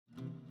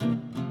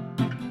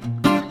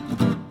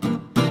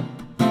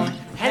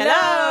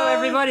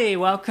everybody,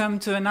 welcome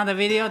to another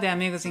video de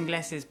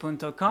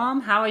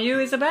amigosingleses.com. How are you,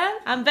 Isabel?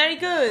 I'm very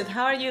good.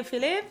 How are you,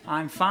 Philip?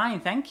 I'm fine,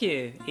 thank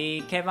you.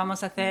 ¿Y qué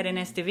vamos a hacer en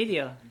este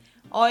video?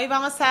 Hoy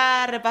vamos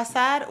a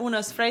repasar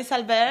unos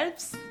phrasal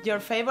verbs, your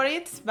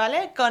favorites,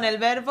 ¿vale? Con el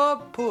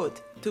verbo put,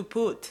 to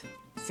put.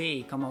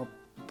 Sí, como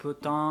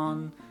put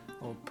on,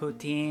 or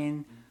put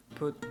in,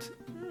 put...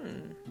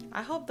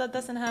 I hope that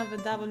doesn't have a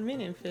double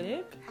meaning,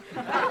 Philip.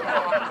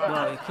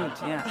 Well, it could,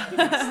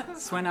 yeah.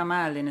 Suena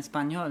mal en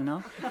español,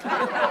 ¿no?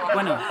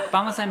 Bueno,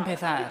 vamos a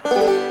empezar.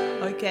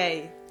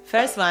 Ok,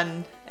 first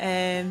one.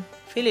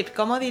 Philip,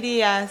 ¿cómo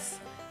dirías?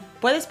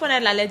 ¿Puedes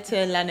poner la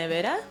leche en la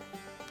nevera?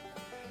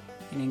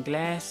 In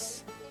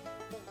inglés,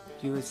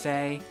 you would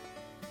say,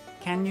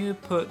 can you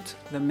put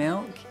the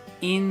milk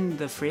in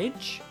the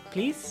fridge,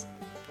 please?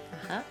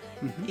 Ajá.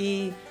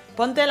 Y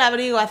ponte el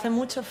abrigo, hace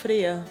mucho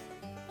frío.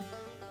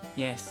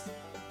 Yes.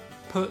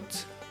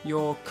 Put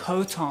your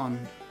coat on.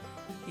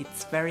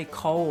 It's very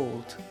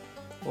cold.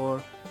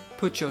 Or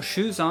put your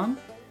shoes on.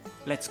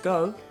 Let's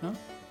go, ¿no?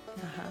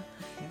 Ajá.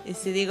 Y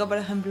si digo, por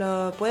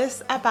ejemplo,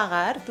 ¿puedes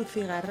apagar tu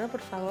cigarro,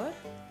 por favor?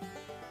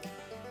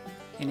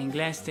 En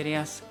inglés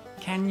dirías,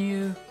 can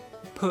you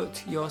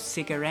put your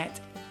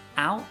cigarette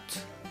out?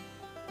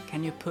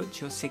 Can you put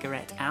your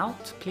cigarette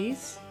out,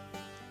 please?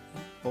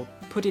 Or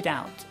put it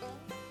out.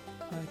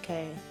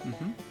 Ok.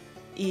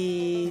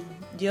 Y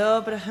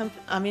yo, por ejemplo,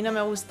 a mí no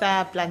me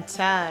gusta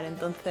planchar,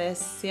 entonces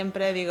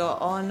siempre digo,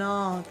 oh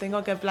no,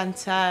 tengo que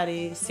planchar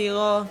y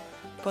sigo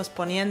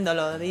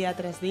posponiéndolo día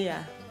tras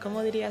día.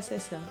 ¿Cómo dirías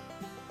eso?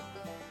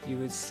 You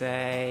would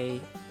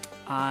say,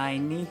 I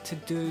need to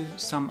do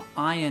some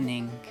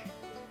ironing.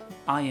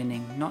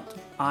 Ironing, not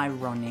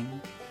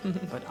ironing,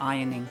 but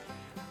ironing.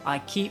 I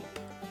keep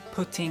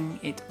putting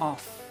it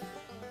off.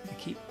 I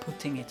keep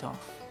putting it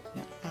off.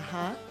 Yeah.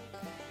 Ajá.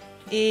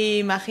 Y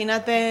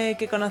imagínate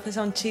que conoces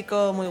a un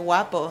chico muy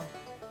guapo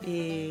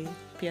y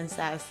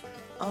piensas,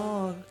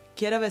 oh,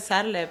 quiero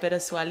besarle, pero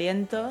su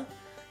aliento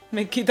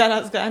me quita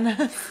las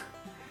ganas.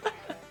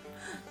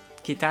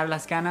 Quitar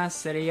las ganas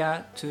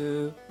sería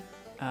to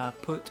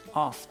put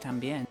off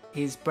también.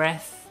 His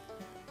breath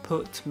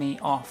put me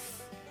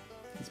off.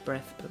 His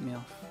breath put me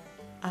off.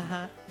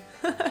 Ajá.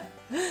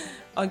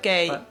 Ok.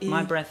 But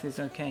my breath is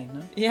okay,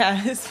 no? Yeah,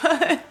 it's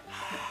fine.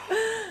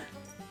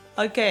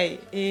 Ok,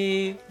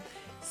 y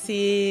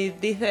si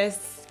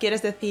dices,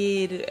 quieres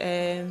decir,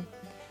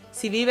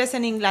 si vives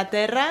en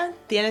Inglaterra,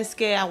 tienes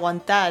que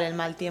aguantar el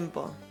mal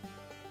tiempo.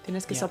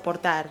 Tienes que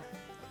soportar.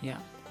 Yeah.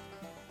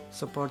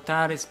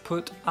 Soportar is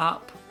put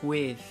up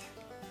with.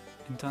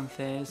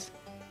 Entonces,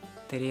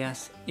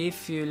 dirías,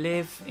 if you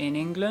live in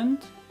England,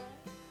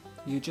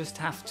 you just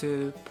have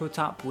to put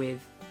up with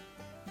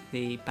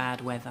the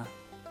bad weather.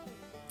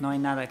 No hay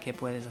nada que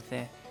puedes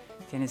hacer.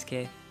 Tienes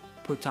que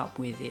put up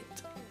with it.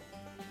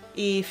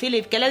 Y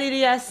Philip, ¿qué le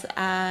dirías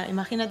a...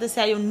 Imagínate si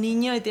hay un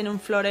niño y tiene un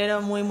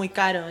florero muy muy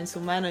caro en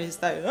su mano y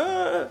está...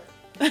 ¡Ah!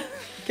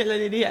 ¿Qué le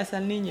dirías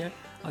al niño?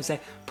 I would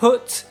say,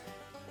 put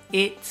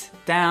it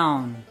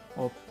down.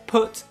 Or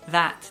put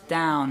that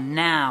down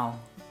now.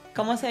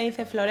 ¿Cómo se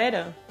dice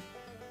florero?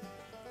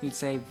 You'd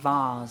say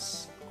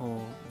vase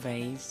or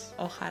vase.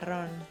 O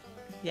jarrón.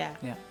 Yeah.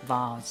 Yeah,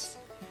 vase.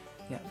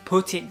 Yeah,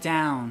 put it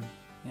down.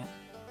 Yeah.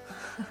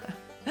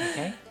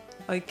 Okay?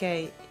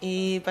 Ok,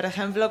 y por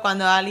ejemplo,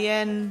 cuando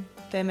alguien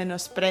te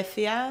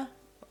menosprecia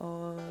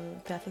o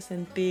te hace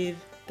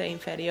sentirte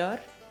inferior,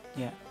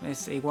 Yeah,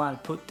 es igual,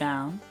 put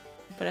down.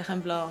 por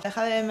ejemplo,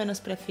 deja de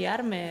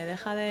menospreciarme,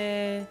 deja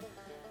de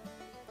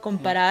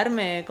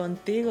compararme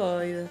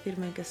contigo y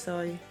decirme que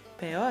soy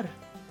peor.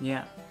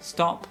 Yeah,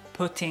 stop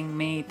putting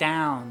me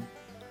down.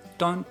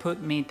 Don't put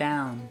me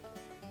down.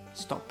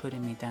 Stop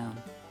putting me down.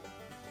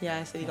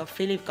 Ya, eso digo,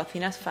 Philip,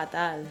 cocinas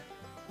fatal.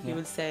 You Yeah.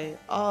 will say,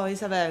 oh,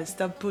 Isabel,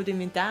 stop putting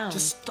me down.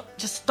 Just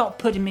stop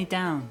putting me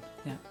down.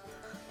 Yeah.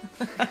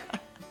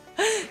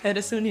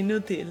 Eres un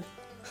inútil.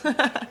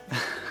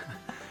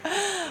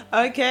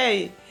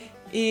 Ok.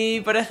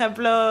 Y, por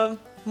ejemplo,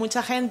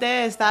 mucha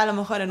gente está a lo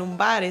mejor en un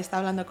bar y está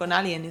hablando con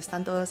alguien y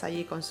están todos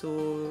allí con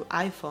su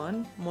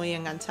iPhone muy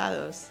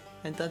enganchados.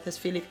 Entonces,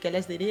 Philip, ¿qué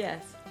les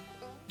dirías?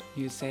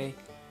 You say,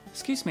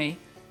 excuse me,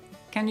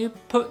 can you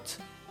put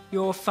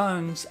your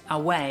phones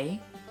away?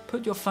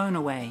 Put your phone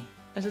away.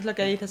 Eso es lo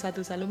que dices a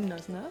tus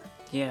alumnos, ¿no?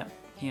 Yeah,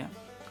 yeah.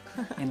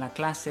 En la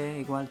clase,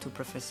 igual tu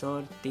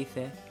profesor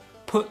dice,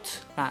 put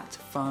that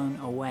phone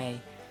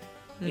away.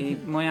 Y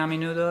muy a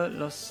menudo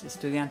los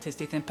estudiantes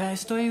dicen, pero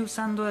estoy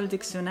usando el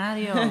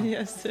diccionario.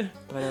 Yes, sir.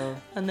 Pero,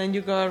 And then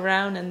you go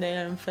around and they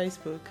are on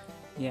Facebook.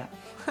 yeah.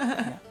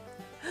 Yeah.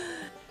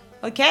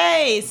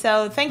 Okay,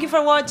 so thank you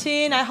for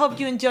watching. I hope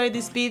you enjoyed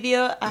this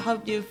video. I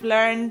hope you've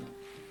learned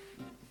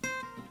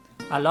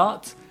A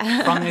lot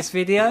from this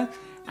video.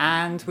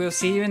 And we'll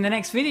see you in the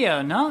next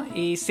video, ¿no?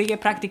 Y sigue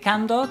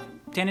practicando.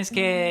 Tienes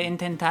que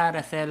intentar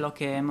hacer lo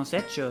que hemos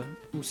hecho.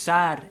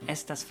 Usar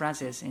estas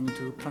frases en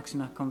tu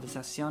próxima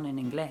conversación en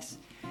inglés.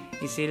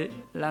 Y si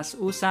las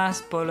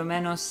usas por lo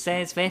menos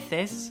 6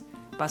 veces,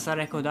 vas a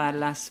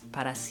recordarlas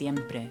para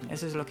siempre.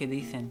 Eso es lo que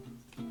dicen.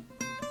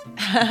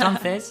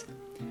 Entonces,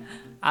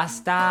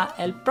 Hasta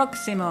el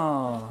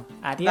próximo.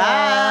 Adiós.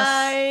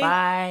 Bye.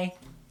 Bye.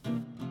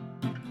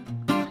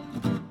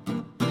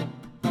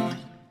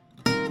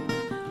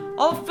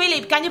 Oh,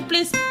 Philip, can you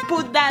please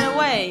put that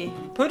away?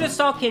 Put a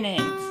sock in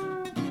it.